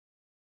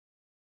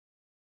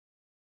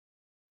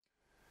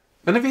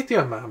Yn y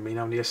fideo yma, mi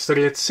wnawn ni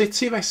ystyried sut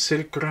i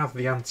fesur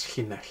graddiant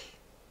llinell.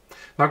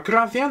 Nawr,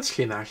 graddiant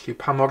llinell yw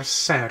pa mor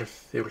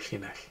serth yw'r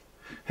llinell.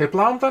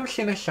 Heblaw amdan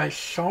llinellau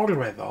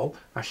llorweddol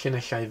a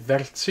llinellau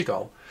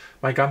vertigol,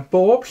 mae gan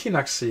bob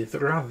llinell sydd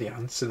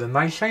raddiant sydd yn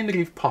naill ai'n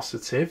rif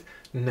positif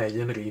neu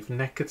yn rif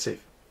negatif.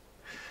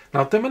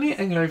 Nawr, dyma ni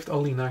enghraifft o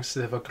linell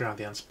sydd efo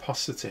graddiant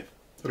positif.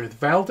 Roedd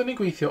fel dyn ni'n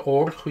gweithio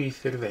o'r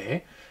chwith i'r dde,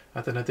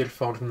 a dyna di'r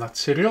ffordd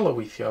naturiol o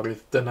weithio,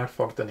 roedd dyna'r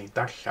ffordd dyn ni'n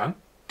darllen.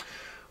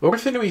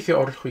 Wrth i ni weithio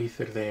o'r chwith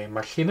i'r dde,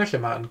 mae'r llinell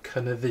yma yn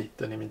cynyddu,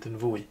 dyn ni'n mynd yn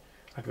fwy,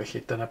 ac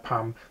felly dyna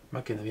pam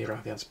mae gennym ni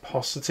raddiant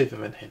positif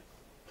yn fan hyn.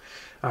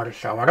 Ar y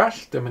llaw arall,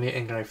 dyma ni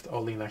enghraifft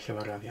o linell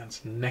efo raddiant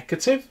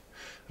negatif.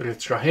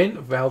 Roedd tro hyn,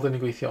 fel dyn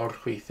ni'n gweithio o'r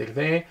chwith i'r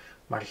dde,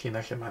 mae'r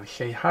llinell yma'n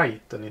lleihau,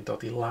 dyn ni'n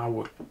dod i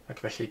lawr,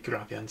 ac felly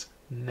graddiant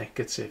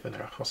negatif yn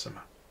yr achos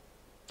yma.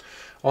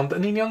 Ond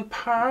yn union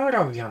pa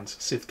raddiant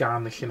sydd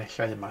gan y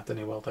llinellau yma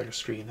dyn ni'n weld ar y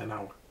sgrin yn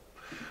awr?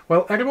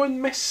 Wel, mwyn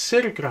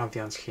mesur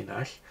graddiant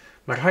llinell,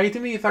 mae rhaid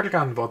i ni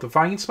ddarganfod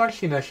faint mae'r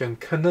llinell yn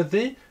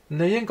cynyddu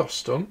neu yn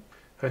gostwng,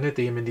 hynny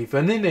ydy mynd i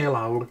fyny neu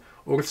lawr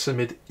wrth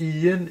symud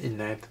 1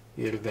 uned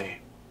i'r dde.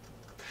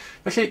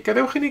 Felly,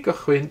 gadewch i ni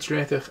gychwyn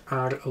drwy edrych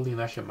ar y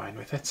linell yma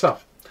unwaith eto.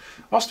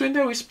 Os dwi'n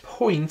dewis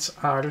pwynt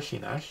ar y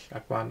llinell,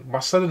 ac mae'n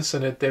wastad yn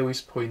syniad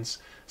dewis pwynt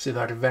sydd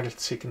ar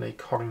vertig neu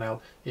cornel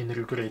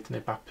unrhyw grid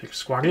neu bapur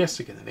sgwariau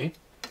sydd gyda ni,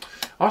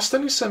 os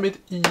da ni'n symud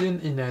 1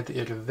 uned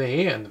i'r dde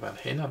yn fan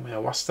hyn, a mae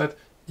o wastad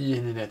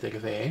 1 uned i'r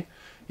dde,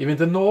 i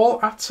fynd yn ôl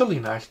at y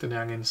linell, dyn ni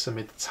angen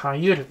symud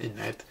 2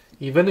 uned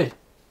i fyny.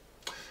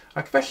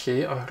 Ac felly,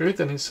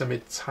 oherwydd dyn ni'n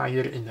symud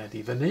 2 uned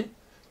i fyny,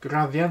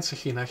 graddiant y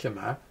llinell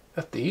yma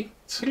ydy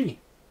 3.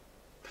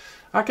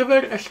 Ar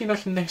gyfer y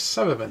llinell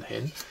nesaf y fan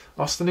hyn,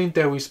 os dyn ni'n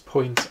dewis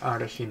pwynt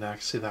ar y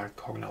llinell sydd ar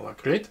cornel o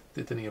grid,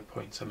 dydyn ni'r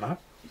pwynt yma.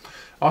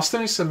 Os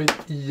dyn ni'n symud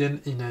 1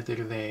 uned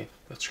i'r dde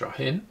y tro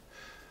hyn,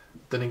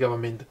 dyn ni'n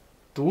gofyn mynd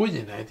 2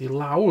 uned i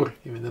lawr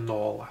i fynd yn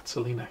ôl at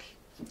y linell.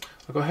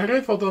 Ac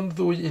oherwydd fod o'n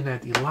 2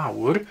 uned i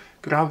lawr,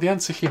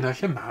 graddiant y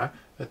llinell yma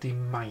ydy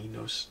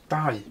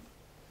 -2.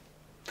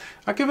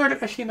 Ar gyfer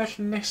y llinell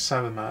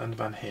nesaf yma yn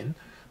fan hyn,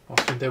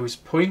 os dwi'n dewis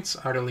pwynt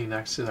ar y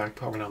linell sydd ar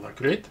cornel o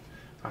grid,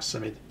 a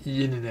symud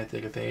 1 uned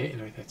i'r dde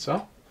unwaith eto.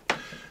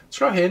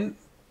 Tro hyn,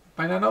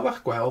 mae'n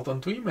anoddach gweld,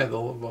 ond dwi'n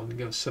meddwl fod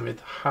ni'n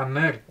symud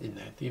hanner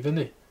uned i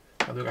fyny.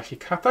 A dwi'n gallu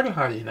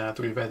cadarnhau hynna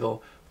drwy feddwl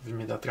fi'n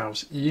mynd ar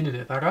draws 1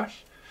 uned arall,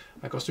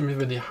 ac os dwi'n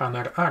mynd fyny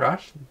hanner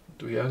arall,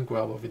 dwi yn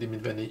gweld bod fi wedi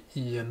mynd fyny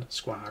 1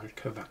 sgwar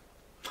cyfan.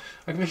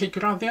 Ac felly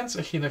graddiant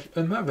y llinell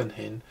yma fan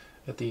hyn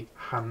ydy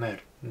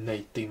hanner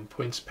neu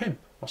 0.5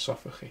 os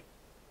hoffwch chi.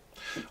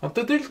 Ond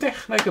dydy'r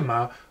dechneg yma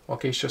o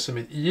geisio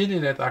symud 1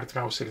 uned ar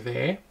draws i'r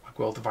dde, a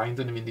gweld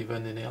faint yn mynd i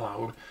fyny neu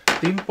lawr,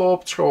 dim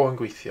bob tro yn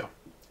gweithio.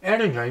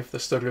 Enghraifft,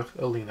 ystyriwch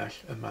y linell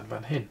yma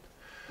fan hyn.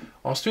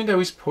 Os dwi'n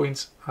dewis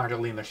pwynt ar y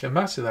linell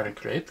yma sydd ar y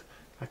grid,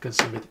 ac yn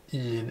symud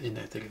 1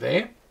 uned i'r dde,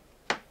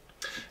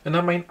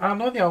 yna mae'n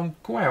anodd iawn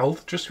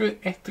gweld, drwy drwy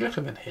edrych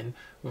yn fan hyn,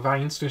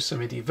 faint dwi'n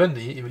symud i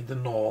fyny i fynd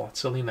yn ôl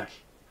at y linell.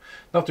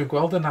 Nawr, dwi'n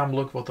gweld yn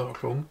amlwg fod o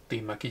rhwng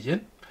 0 ac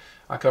 1,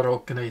 ac ar ôl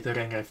gwneud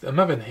yr enghraifft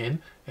yma fan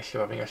hyn,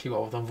 efallai fi'n gallu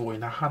gweld o'n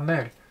fwy na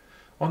hanner.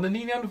 Ond yn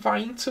union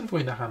faint yn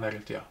fwy na hanner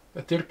ydy o?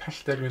 Ydy'r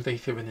pellter rwy'n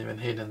deithio fyny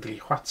fan hyn yn 3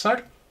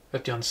 chwarter?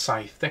 Ydy o'n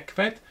 7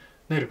 degfed?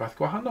 Neu rhywbeth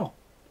gwahanol?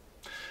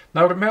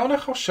 Nawr, mewn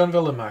achosion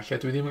fel yma, lle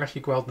dwi ddim yn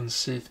gallu gweld yn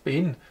syth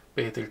bin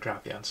be ydy'r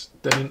graddiant,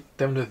 dyn ni'n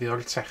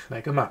defnyddio'r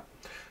techneg yma.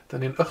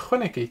 Dyn ni'n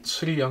ychwanegu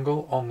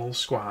triongl ongl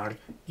sgwar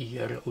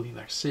i'r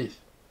linell syth.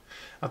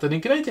 A dyn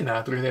ni'n gwneud hynna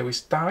drwy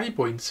ddewis 2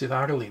 bwynt sydd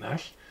ar y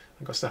linell,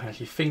 ac os da chi'n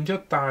gallu ffeindio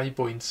 2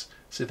 bwynt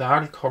sydd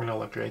ar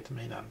cornel o grid,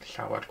 mae hynna'n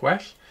llawer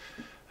gwell.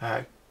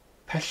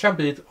 Pella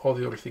byd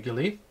oddi wrth i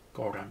gilydd,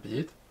 goran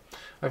byd.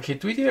 A felly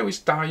dwi wedi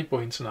dewis 2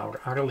 bwynt nawr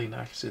ar y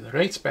linell sydd yn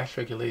reit bell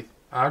o gilydd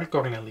ar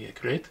gornelu y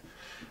grid.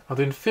 A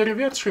dwi'n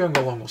ffurfio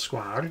triongl ongl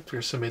sgwar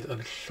drwy'r symud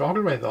yn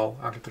llorweddol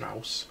ar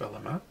draws fel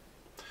yma,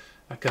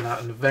 ac yna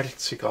yn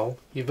vertigol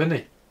i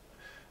fyny.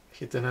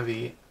 Felly dyna fi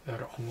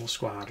yr ongl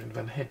sgwar yn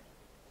fan hyn.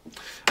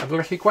 A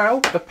dwi'n gallu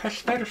gweld y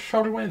pellter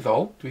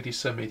llorweddol dwi wedi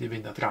symud i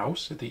fynd ar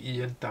draws ydy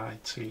 1,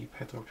 2, 3,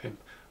 4, 5,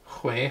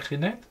 6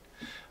 uned.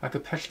 Ac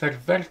y pellter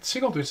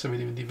vertigol dwi'n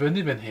symud i fynd i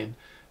fyny fan hyn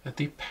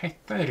ydy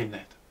 4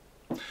 uned.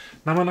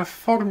 Na mae yna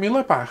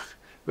fformula bach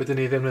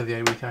wedyn ni ddefnyddio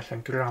i weithio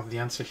allan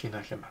graddiant y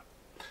llinell yma.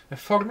 Y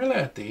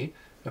fformula ydy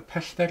y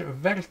pellter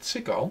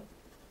vertigol,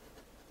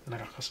 yn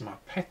yr achos yma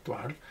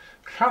 4,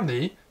 rhannu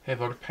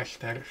efo'r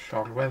pellter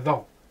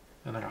llorweddol,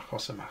 yn yr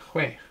achos yma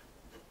 6.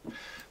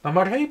 Nawr,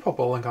 mae rhai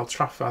pobl yn cael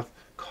trafferth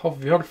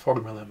cofio'r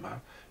fformula yma,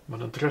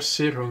 maen nhw'n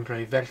drysu rhwng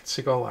rhai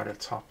vertigol ar y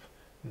top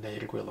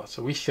neu'r gwylod.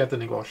 So weithiau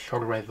dyn ni'n gweld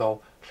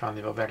llorweddol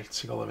rhannu efo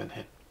vertigol yn fan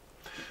hyn.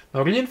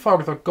 Nawr, un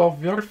ffordd o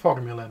gofio'r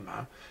fformula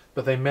yma,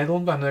 byddai'n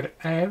meddwl amdan yr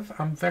ef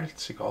am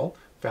vertigol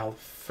fel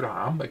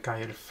ffram, y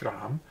gair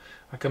ffram,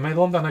 ac yn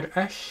meddwl amdan yr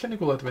ell yn y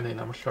gwylod fan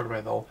hyn am y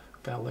llorweddol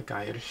fel y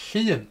gair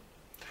llun.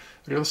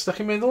 Rwy'n os ydych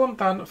chi'n meddwl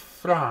amdan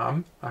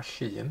ffram a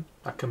llun,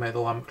 ac yn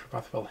meddwl am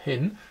rhywbeth fel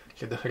hyn,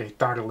 lle ydych chi'n rhoi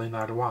darlun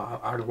ar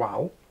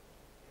wal,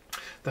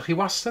 Dych chi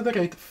wastad yn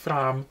rhaid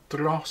ffram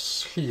dros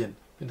llun.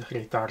 Dwi'n eich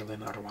rhaid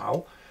darlun ar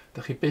wal.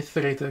 Dych chi byth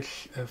yn rhaid y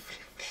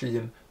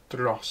llun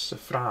dros y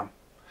ffram.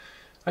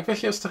 Ac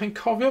felly, os ydych chi'n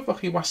cofio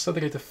bod chi wastad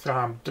yn rhaid y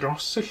ffram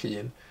dros y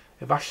llun,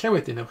 efallai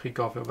wedyn ewch chi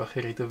gofio bod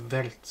chi'n rhaid y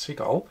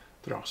vertigol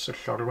dros y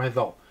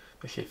llorweddol.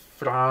 Felly,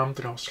 ffram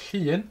dros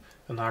llun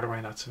yn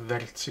arwain at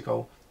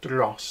vertigol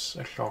dros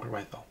y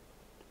llorweddol.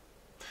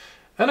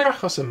 Yn yr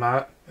achos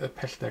yma, y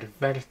pellter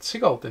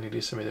vertigol dyn ni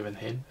wedi symud i fan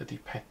hyn ydy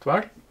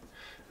 4,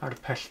 a'r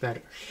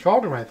pellter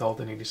llorweddol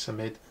dyn ni wedi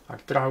symud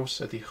ar draws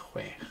ydy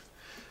 6.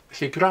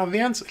 Felly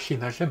graddiant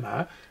llinell yma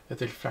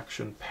ydy'r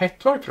ffracsiwn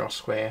 4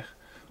 dros 6.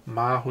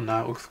 Mae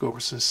hwnna wrth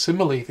gwrs yn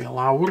symleiddio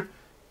lawr,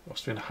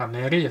 os dwi'n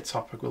haneri y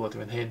top y gwylod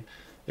i fan hyn,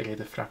 i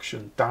reid y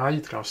ffracsiwn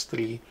 2 dros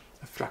 3,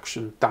 y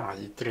ffracsiwn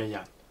 2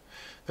 dreian.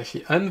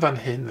 Felly yn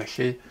fan hyn,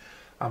 felly,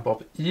 am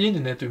bob un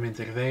uned dwi'n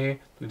mynd i'r dde,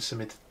 dwi'n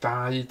symud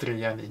 2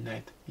 dreian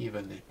uned i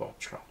fyny bob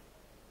tro.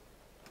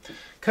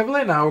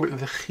 Cyfle nawr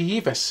ydych chi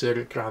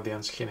fesur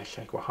graddiant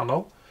llinellau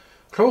gwahanol.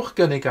 Rhowch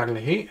gynnig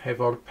arni hi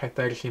hefo'r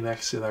 4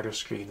 llinell sydd ar y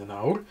sgrin yn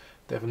awr.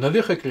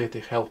 Defnyddiwch y grid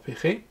i'ch helpu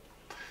chi.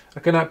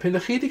 Ac yna, pan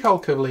ydych chi wedi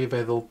cael cyfle i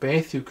feddwl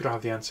beth yw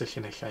graddiant y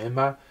llinellau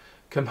yma,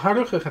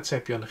 cymharwch eich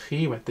atebion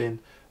chi wedyn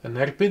yn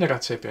erbyn yr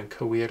atebion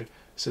cywir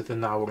sydd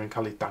yn nawr yn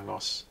cael ei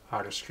dangos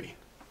ar y sgrin.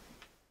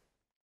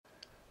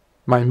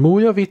 Mae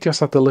mwy o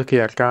fideos adolygu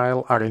ar gael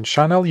ar ein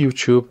sianel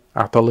YouTube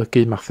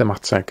Adolygu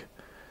Mathemateg.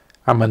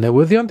 Am y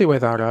newyddion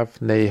diweddaraf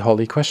neu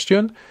holi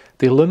cwestiwn,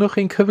 dilynwch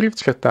ein cyfrif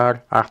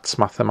trydar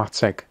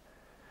 @mathemateg.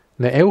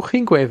 Neu ewch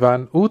i'n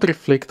gwefan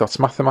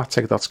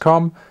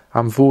www.mathemateg.com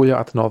am fwy o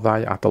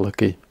adnoddau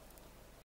adolygu.